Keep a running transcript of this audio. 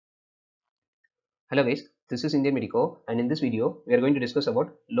Hello guys, this is Medico, and in this video we are going to discuss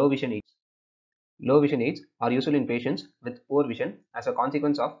about low vision aids. Low vision aids are useful in patients with poor vision as a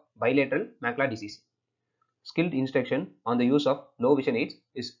consequence of bilateral macular disease. Skilled instruction on the use of low vision aids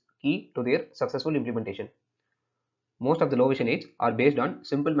is key to their successful implementation. Most of the low vision aids are based on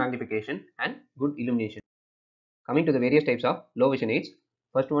simple magnification and good illumination. Coming to the various types of low vision aids,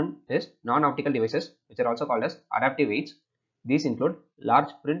 first one is non-optical devices, which are also called as adaptive aids. These include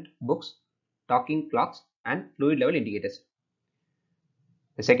large print books, talking clocks, and fluid level indicators.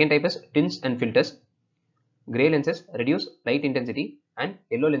 The second type is tints and filters. Gray lenses reduce light intensity and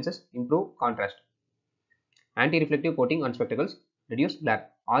yellow lenses improve contrast. Anti-reflective coating on spectacles reduce glare.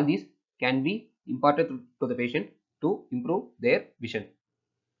 All these can be imparted to the patient to improve their vision.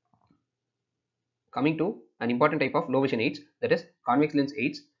 Coming to an important type of low vision aids, that is convex lens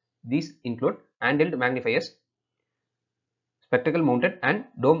aids. These include handheld magnifiers, spectacle mounted and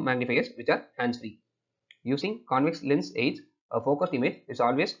dome magnifiers which are hands-free. Using convex lens aids, a focused image is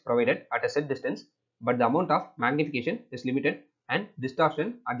always provided at a set distance, but the amount of magnification is limited and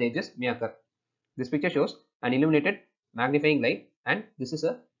distortion at the edges may occur. This picture shows an illuminated magnifying light, and this is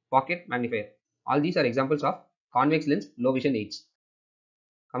a pocket magnifier. All these are examples of convex lens low vision aids.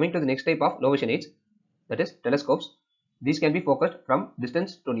 Coming to the next type of low vision aids, that is telescopes. These can be focused from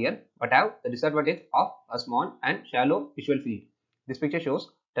distance to near, but have the disadvantage of a small and shallow visual field. This picture shows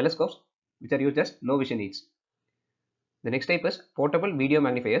telescopes which are used as low vision aids. The next type is portable video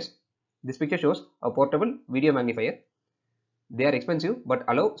magnifiers. This picture shows a portable video magnifier. They are expensive but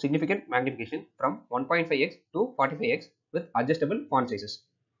allow significant magnification from 1.5x to 45x with adjustable font sizes.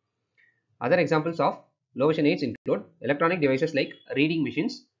 Other examples of low vision aids include electronic devices like reading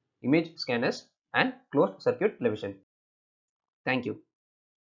machines, image scanners, and closed circuit television. Thank you.